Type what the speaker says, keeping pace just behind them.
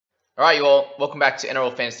All right, you all, welcome back to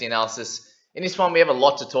NRL Fantasy Analysis. In this one, we have a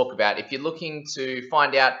lot to talk about. If you're looking to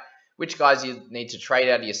find out which guys you need to trade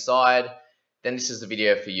out of your side, then this is the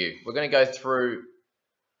video for you. We're going to go through,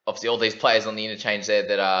 obviously, all these players on the interchange there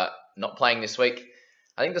that are not playing this week.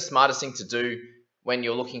 I think the smartest thing to do when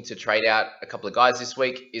you're looking to trade out a couple of guys this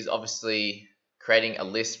week is obviously creating a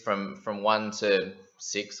list from 1 to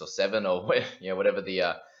 6 or 7 or whatever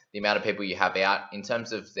the amount of people you have out in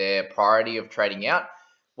terms of their priority of trading out.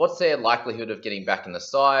 What's their likelihood of getting back in the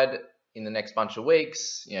side in the next bunch of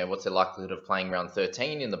weeks? What's their likelihood of playing round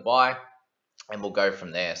 13 in the bye? And we'll go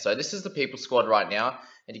from there. So this is the people squad right now.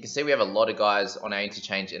 And you can see we have a lot of guys on our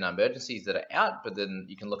interchange and emergencies that are out. But then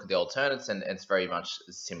you can look at the alternates and it's very much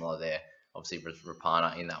similar there. Obviously,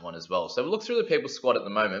 Rapana in that one as well. So we'll look through the people squad at the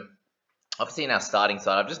moment. Obviously, in our starting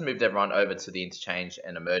side, I've just moved everyone over to the interchange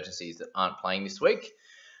and emergencies that aren't playing this week.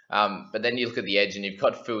 But then you look at the edge and you've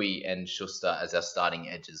got Fui and Schuster as our starting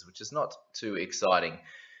edges, which is not too exciting.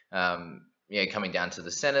 Coming down to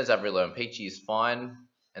the centers, Averillo and Peachy is fine.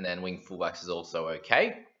 And then wing fullbacks is also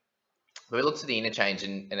okay. But we look to the interchange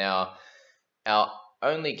and our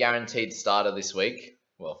only guaranteed starter this week,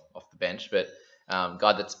 well, off the bench, but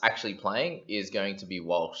guy that's actually playing is going to be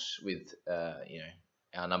Walsh with,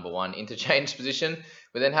 our number 1 interchange position.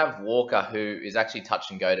 We then have Walker, who is actually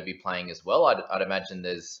touch and go to be playing as well. I'd imagine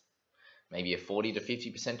there's maybe a 40 to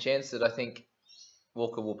 50% chance that I think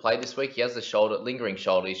Walker will play this week. He has the lingering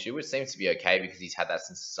shoulder issue, which seems to be okay because he's had that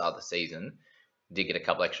since the start of the season. Did get a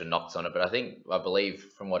couple extra knocks on it, but I believe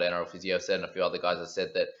from what NRL Physio said and a few other guys have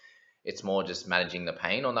said that it's more just managing the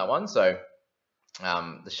pain on that one. So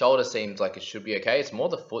the shoulder seems like it should be okay. It's more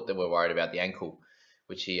the foot that we're worried about, the ankle,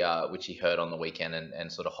 which he hurt on the weekend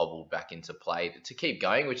and sort of hobbled back into play to keep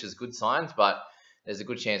going, which is good signs, but there's a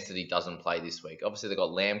good chance that he doesn't play this week. Obviously, they've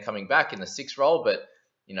got Lamb coming back in the 6th role, but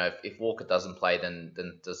if Walker doesn't play, then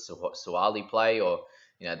does Suwali play? Or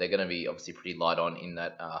they're going to be obviously pretty light on in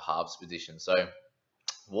that halves position. So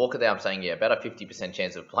Walker there, I'm saying, about a 50%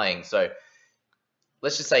 chance of playing. So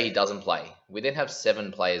let's just say he doesn't play. We then have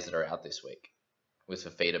 7 players that are out this week, with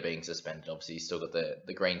Fafita being suspended. Obviously, he's still got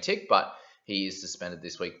the green tick, but he is suspended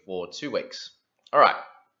this week for 2 weeks. All right.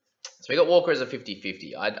 So we got Walker as a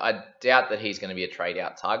 50-50. I doubt that he's going to be a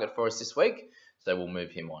trade-out target for us this week, so we'll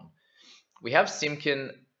move him on. We have Simkin,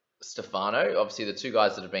 Stefano, obviously the 2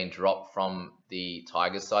 guys that have been dropped from the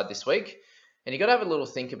Tigers side this week. And you got to have a little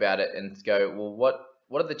think about it and go, well,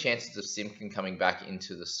 what are the chances of Simkin coming back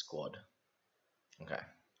into the squad? Okay.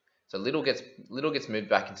 So Little gets moved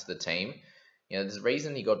back into the team. There's a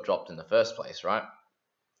reason he got dropped in the first place, right?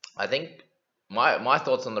 I think my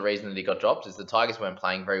thoughts on the reason that he got dropped is the Tigers weren't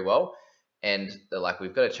playing very well, and they're like,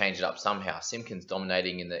 we've got to change it up somehow. Simpkins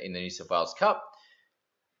dominating in the New South Wales Cup.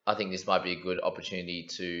 I think this might be a good opportunity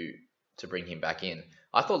to bring him back in.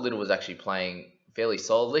 I thought Little was actually playing fairly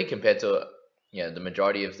solidly compared to the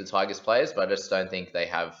majority of the Tigers players, but I just don't think they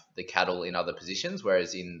have the cattle in other positions.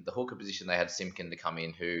 Whereas in the hooker position, they had Simpkin to come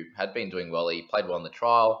in, who had been doing well. He played well in the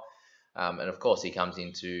trial, and of course he comes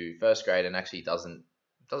into first grade and actually doesn't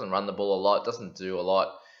run the ball a lot, doesn't do a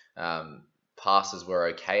lot. Passes were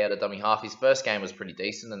okay out of dummy half. His first game was pretty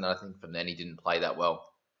decent, and I think from then he didn't play that well.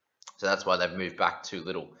 So that's why they've moved back to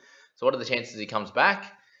Little. So what are the chances he comes back?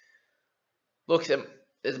 Look, there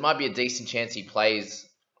might be a decent chance he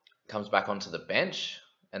comes back onto the bench,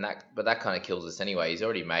 but that kind of kills us anyway. He's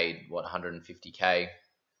already made, 150k.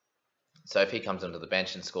 So if he comes onto the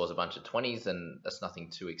bench and scores a bunch of 20s, then that's nothing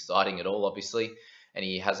too exciting at all, obviously. And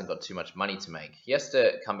he hasn't got too much money to make. He has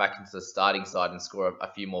to come back into the starting side and score a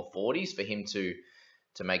few more 40s for him to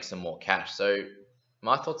make some more cash. So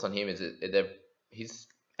my thoughts on him is that his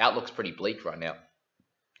outlook's pretty bleak right now.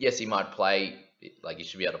 Yes, he might play, like he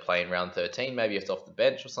should be able to play in round 13, maybe if it's off the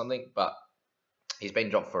bench or something, but he's been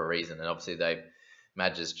dropped for a reason. And obviously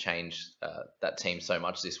Madge has changed that team so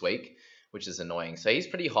much this week, which is annoying. So he's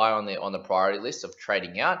pretty high on the priority list of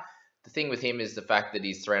trading out. The thing with him is the fact that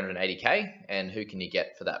he's 380k, and who can you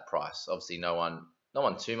get for that price? Obviously, no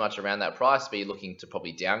one too much around that price, but you're looking to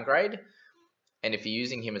probably downgrade. And if you're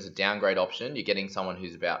using him as a downgrade option, you're getting someone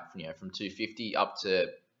who's about from 250 up to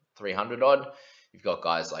 300 odd. You've got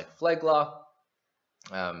guys like Flegler,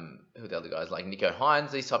 who are the other guys like Nico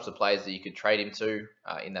Hines, these types of players that you could trade him to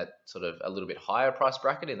in that sort of a little bit higher price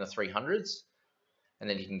bracket in the 300s. And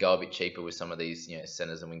then you can go a bit cheaper with some of these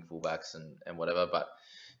centers and wing fullbacks and whatever. But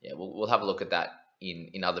yeah, we'll have a look at that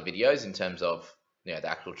in other videos in terms of the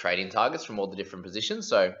actual trading targets from all the different positions.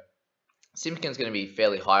 So Simpkin's going to be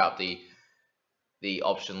fairly high up the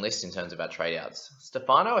option list in terms of our trade outs.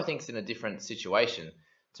 Stefano, I think, is in a different situation.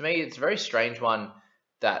 To me, it's a very strange one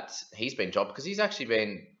that he's been dropped because he's actually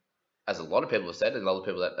been as a lot of people have said, and a lot of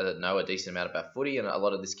people that know a decent amount about footy, and a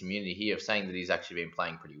lot of this community here have saying that he's actually been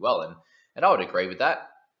playing pretty well, and I would agree with that.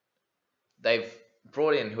 They've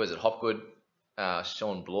brought in, who is it, Hopgood,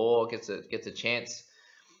 Sean Blore gets a chance.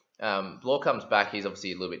 Blore comes back. He's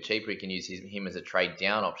obviously a little bit cheaper. He can use him as a trade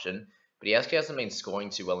down option, but he actually hasn't been scoring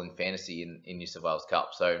too well in fantasy in New South Wales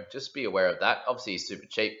Cup. So just be aware of that. Obviously, he's super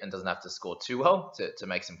cheap and doesn't have to score too well to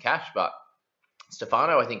make some cash, but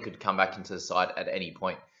Stefano, I think, could come back into the side at any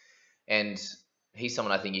point. And he's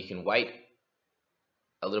someone I think you can wait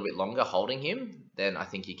a little bit longer holding him than I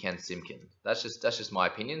think you can Simpkin. That's just my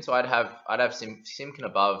opinion. So I'd have Simpkin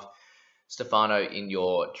above Stefano in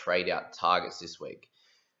your trade out targets this week.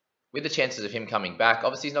 With the chances of him coming back,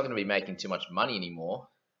 obviously he's not going to be making too much money anymore,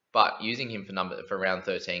 but using him for round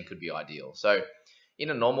 13 could be ideal. So in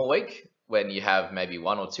a normal week, when you have maybe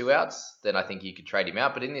 1 or 2 outs, then I think you could trade him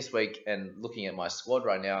out. But in this week, and looking at my squad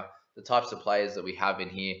right now, the types of players that we have in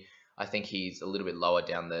here, I think he's a little bit lower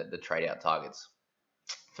down the trade out targets.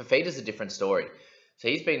 Fafita's a different story. So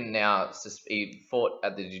he's been he fought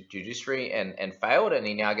at the judiciary and failed, and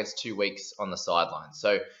he now gets 2 weeks on the sidelines.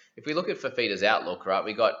 So if we look at Fafita's outlook, right,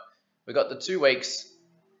 we got the 2 weeks,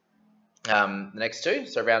 the next 2.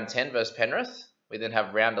 So round 10 versus Penrith. We then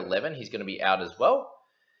have round 11. He's going to be out as well.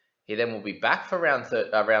 He then will be back for round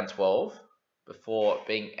 12 before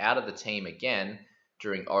being out of the team again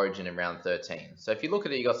during Origin in round 13. So if you look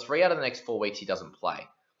at it, you've got 3 out of the next 4 weeks he doesn't play.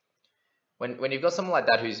 When you've got someone like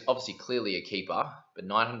that who's obviously clearly a keeper, but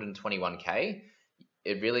 921k,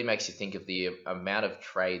 it really makes you think of the amount of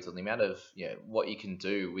trades or the amount of what you can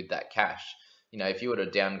do with that cash. If you were to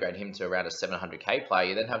downgrade him to around a 700k player,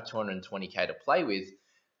 you then have 220k to play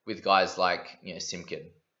with guys like Simpkin.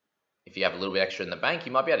 If you have a little bit extra in the bank,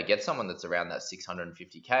 you might be able to get someone that's around that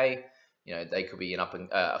 650k. They could be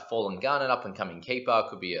a fallen gun, an up-and-coming keeper. It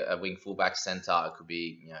could be a wing fullback center. It could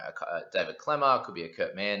be a David Clemmer. It could be a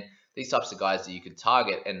Kurt Mann. These types of guys that you could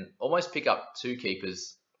target and almost pick up 2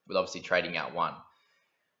 keepers with obviously trading out 1.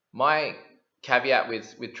 My caveat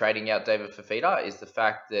with trading out David Fafita is the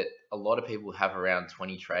fact that a lot of people have around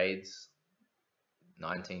 20 trades,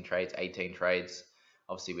 19 trades, 18 trades.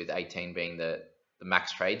 Obviously with 18 being the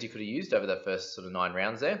max trades you could have used over that first sort of 9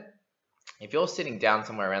 rounds there. If you're sitting down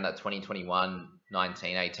somewhere around that 20, 21,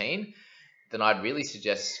 19, 18, then I'd really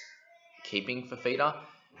suggest keeping Fafita,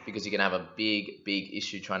 because you're going to have a big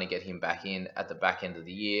issue trying to get him back in at the back end of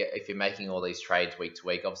the year. If you're making all these trades week to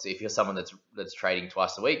week, obviously if you're someone that's trading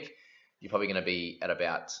twice a week, you're probably going to be at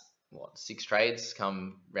about 6 trades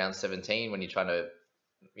come round 17 when you're trying to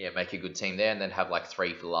make a good team there, and then have like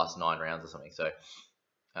 3 for the last 9 rounds or something. So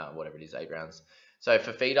whatever it is, 8 rounds. So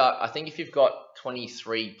for Fafita, I think if you've got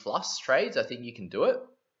 23 plus trades, I think you can do it,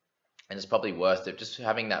 and it's probably worth it. Just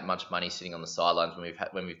having that much money sitting on the sidelines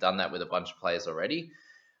when we've done that with a bunch of players already.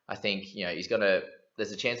 I think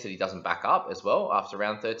there's a chance that he doesn't back up as well after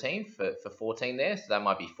round 13 for 14 there. So that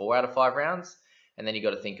might be 4 out of 5 rounds. And then you've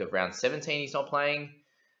got to think of round 17 he's not playing.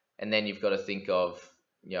 And then you've got to think of,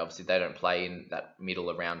 obviously they don't play in that middle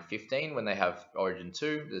of round 15 when they have Origin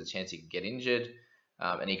 2. There's a chance he could get injured.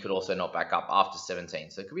 And he could also not back up after 17.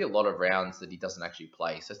 So it could be a lot of rounds that he doesn't actually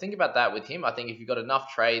play. So think about that with him. I think if you've got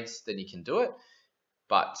enough trades, then you can do it.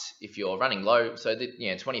 But if you're running low, so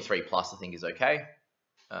 23 plus I think is okay.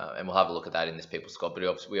 And we'll have a look at that in this people's squad. But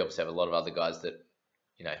we obviously have a lot of other guys that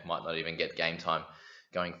might not even get game time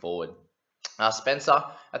going forward. Spencer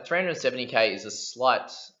at 370k is a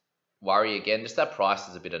slight worry again. Just that price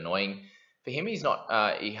is a bit annoying for him. He's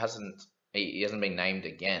not. He hasn't been named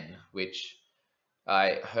again, which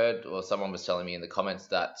I heard, or someone was telling me in the comments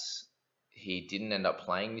that he didn't end up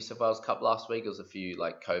playing New South Wales Cup last week. There was a few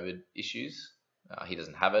COVID issues. He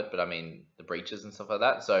doesn't have it, but I mean the breaches and stuff like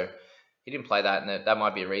that. So he didn't play that, and that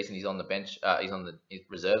might be a reason he's on the bench. He's on the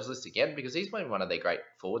reserves list again, because he's been one of their great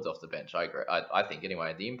forwards off the bench. I agree. I think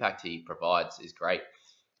anyway, the impact he provides is great.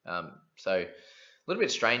 So a little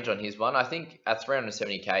bit strange on his one. I think at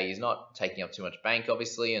 370k, he's not taking up too much bank,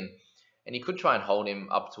 obviously, and you could try and hold him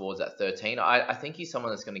up towards that 13. I think he's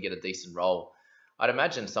someone that's going to get a decent role. I'd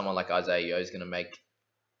imagine someone like Isaiah Yeo is going to make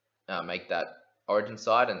that Origin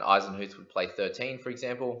side, and Eisenhuth would play 13, for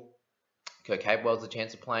example. Kirk Capewell's a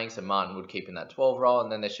chance of playing, so Martin would keep in that 12 role,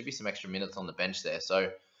 and then there should be some extra minutes on the bench there. So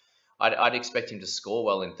I'd expect him to score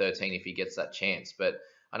well in 13 if he gets that chance. But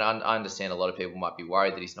I understand a lot of people might be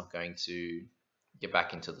worried that he's not going to get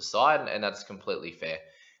back into the side, and that's completely fair.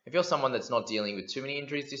 If you're someone that's not dealing with too many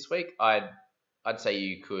injuries this week, I'd say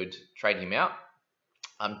you could trade him out.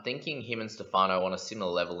 I'm thinking him and Stefano on a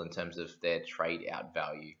similar level in terms of their trade out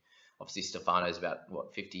value. Obviously, Stefano is about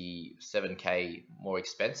 57k more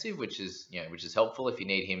expensive, which is helpful if you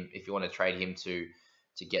need him, if you want to trade him to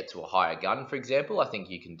to get to a higher gun, for example, I think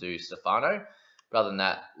you can do Stefano. But other than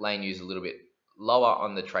that, Lane U's a little bit lower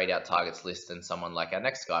on the trade out targets list than someone like our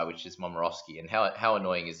next guy, which is Momorowski. And how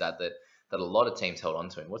annoying is that a lot of teams held on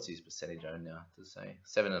to him? What's his percentage owned now? To say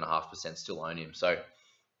 7.5% still own him. So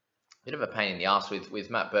bit of a pain in the ass with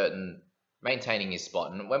Matt Burton maintaining his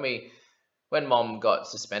spot. And when Mom got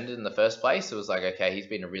suspended in the first place, it was like, okay, he's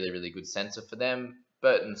been a really, really good centre for them.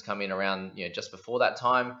 Burton's come in around, just before that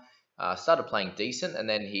time, started playing decent, and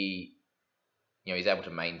then he's able to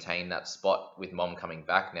maintain that spot with Mom coming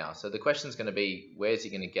back now. So the question is going to be, where's he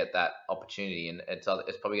going to get that opportunity? And it's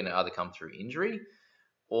probably going to either come through injury,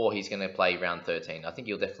 or he's going to play round 13. I think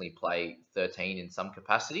he'll definitely play 13 in some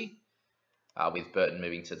capacity, with Burton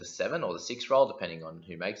moving to the 7 or the 6 role, depending on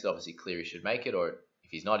who makes it. Obviously, Cleary should make it, or if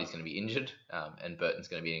he's not, he's going to be injured, and Burton's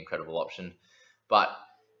going to be an incredible option. But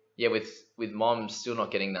yeah, with Mom still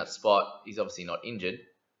not getting that spot, he's obviously not injured,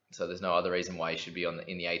 so there's no other reason why he should be in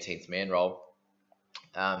the 18th man role.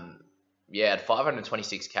 At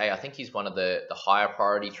 526k, I think he's one of the higher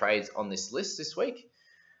priority trades on this list this week,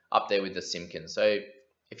 up there with the Simkin. So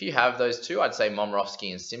if you have those two, I'd say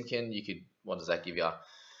Momorowski and Simkin. You could, what does that give you?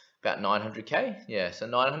 About 900k. Yeah, so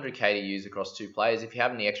 900k to use across two players. If you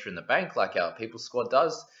have any extra in the bank, like our people squad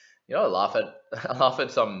does, I laugh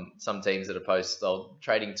at some teams that are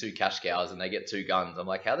trading 2 cash cows and they get 2 guns. I'm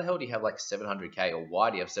like, how the hell do you have like 700k, or why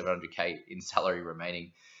do you have 700k in salary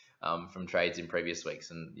remaining from trades in previous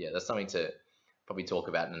weeks? And yeah, that's something to probably talk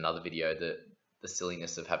about in another video. The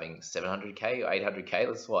silliness of having 700k or 800k.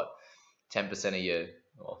 That's what 10% of your,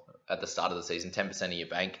 at the start of the season, 10% of your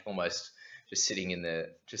bank almost just sitting in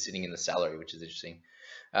the salary, which is interesting.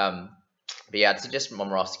 But yeah, I'd suggest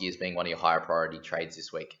Momorowski as being one of your higher priority trades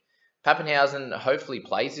this week. Pappenhausen hopefully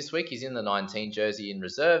plays this week. He's in the 19 jersey in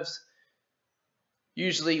reserves.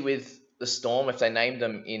 Usually with the Storm, if they name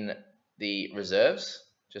them in the reserves,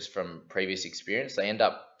 just from previous experience, they end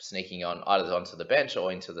up sneaking on either onto the bench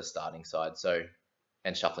or into the starting side. So,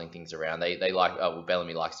 and shuffling things around. They like,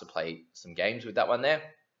 Bellamy likes to play some games with that one there.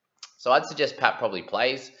 So I'd suggest Pat probably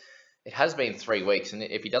plays. It has been 3 weeks, and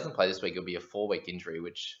if he doesn't play this week, it'll be a 4-week injury,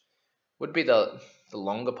 which would be the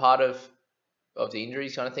longer part of the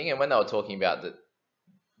injuries kind of thing. And when they were talking about that,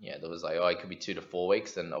 there was like, it could be 2 to 4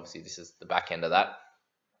 weeks, then obviously this is the back end of that.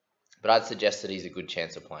 But I'd suggest that he's a good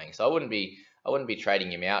chance of playing. So I wouldn't be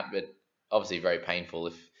trading him out, but obviously very painful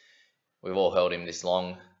if we've all held him this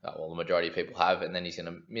long. Well, the majority of people have, and then he's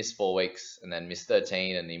going to miss 4 weeks and then miss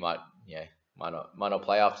 13, and he might not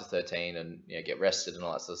play after 13 and get rested and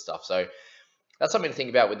all that sort of stuff. So that's something to think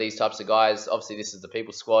about with these types of guys. Obviously, this is the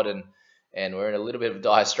people squad, and we're in a little bit of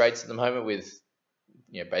dire straits at the moment with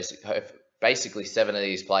basically 7 of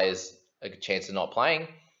these players a good chance of not playing.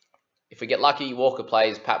 If we get lucky, Walker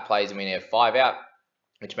plays, Pat plays, and we have 5 out,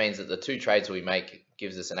 which means that the 2 trades we make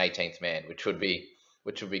gives us an 18th man, which would be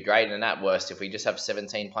great. And at worst, if we just have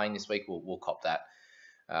 17 playing this week, we'll cop that.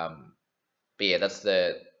 But yeah, that's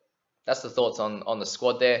the thoughts on the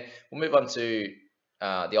squad there. We'll move on to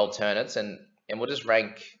the alternates, and we'll just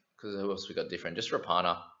rank, because who else we got different? Just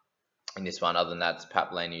Rapana in this one. Other than that, it's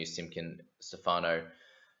Pap, Lanu, Simkin, Stefano,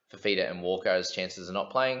 Fafita, and Walker as chances of not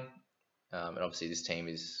playing. And obviously this team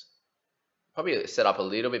is probably set up a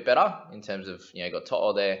little bit better in terms of, got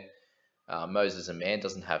To'o there. Moses and Man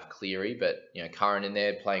doesn't have Cleary, but, Curran in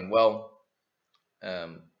there playing well.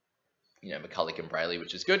 McCulloch and Brayley,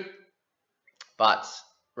 which is good. But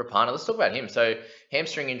Rapana, let's talk about him. So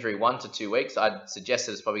hamstring injury, 1 to 2 weeks. I'd suggest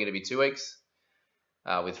that it's probably going to be 2 weeks.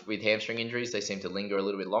 With hamstring injuries, they seem to linger a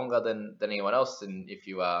little bit longer than anyone else. And if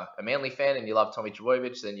you are a Manly fan and you love Tommy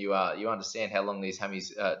Trbojevic, then you understand how long these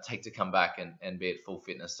hammies take to come back and be at full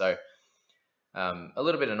fitness. So a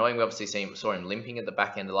little bit annoying. We obviously saw him limping at the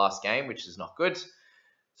back end of the last game, which is not good.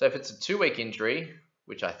 So if it's a 2-week injury,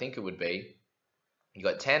 which I think it would be, you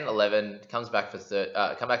got 10, 11, comes back for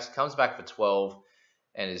 12.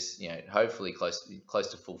 And is hopefully close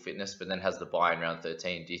to full fitness, but then has the bye in round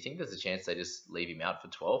 13. Do you think there's a chance they just leave him out for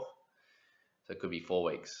 12? So it could be 4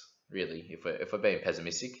 weeks, really. If we're being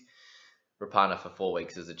pessimistic, Rapana for 4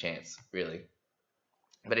 weeks is a chance, really.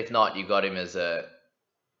 But if not, you got him as a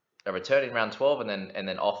return in round 12 and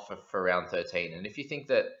then off for round 13. And if you think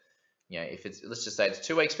that if it's, let's just say it's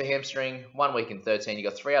 2 weeks for hamstring, 1 week in 13, you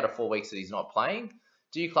got 3 out of 4 weeks that he's not playing.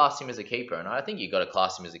 Do you class him as a keeper? And I think you got to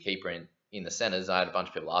class him as a keeper in the centers. I had a bunch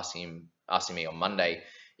of people asking me on Monday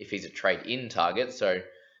if he's a trade-in target. So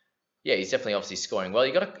yeah, he's definitely obviously scoring well.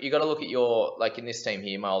 You got to look at your, like in this team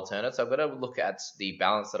here, my alternates. I've got to look at the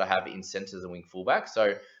balance that I have in centers and wing fullback.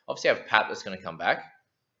 So obviously I have Pat that's going to come back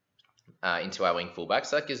into our wing fullback.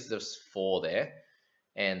 So that gives us 4 there.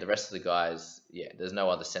 And the rest of the guys, yeah, there's no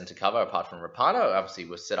other centre cover apart from Rapana. Obviously,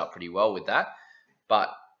 we're set up pretty well with that. But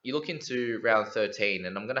you look into round 13,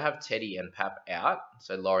 and I'm going to have Teddy and Pap out.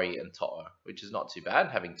 So Laurie and Toto, which is not too bad,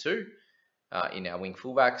 having two in our wing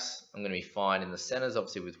fullbacks. I'm going to be fine in the centres,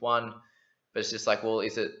 obviously, with one. But it's just like, well,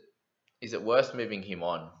 is it worth moving him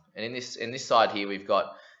on? And in this side here, we've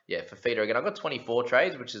got, yeah, Fafita again. I've got 24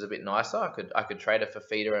 trades, which is a bit nicer. I could trade a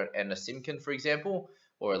Fafita and a Simkin, for example,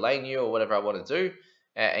 or a Laneu or whatever I want to do,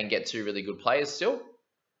 and get two really good players still.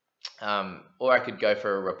 Or I could go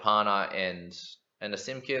for a Rapana and a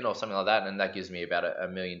Simkin or something like that, and that gives me about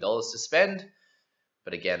 $1 million to spend.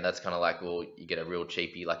 But again, that's kind of like, well, you get a real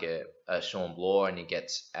cheapie like a Sean Bloor, and you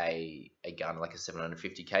get a gun like a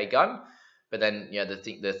 750k gun. But then, you know,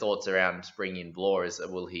 the thoughts around bringing in Bloor is,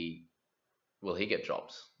 will he get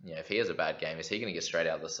dropped? Yeah, if he has a bad game, is he going to get straight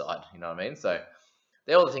out of the side? You know what I mean? So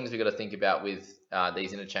they're all the things we've got to think about with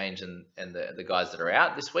these interchange and the guys that are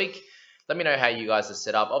out this week. Let me know how you guys are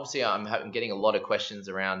set up. Obviously, I'm getting a lot of questions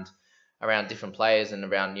around different players and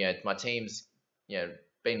around, you know, my team's, you know,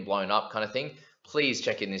 been blown up kind of thing. Please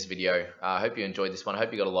check in this video. I hope you enjoyed this one. I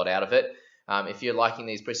hope you got a lot out of it. If you're liking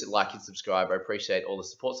these, please hit like and subscribe. I appreciate all the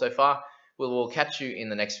support so far. We'll catch you in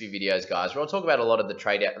the next few videos, guys. We'll talk about a lot of the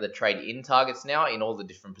trade-in targets now in all the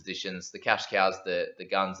different positions, the cash cows, the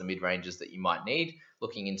guns, the mid-ranges that you might need,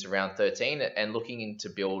 looking into round 13 and looking into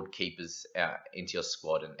build keepers into your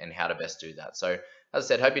squad and how to best do that. So, as I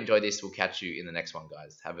said, hope you enjoyed this. We'll catch you in the next one,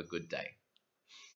 guys. Have a good day.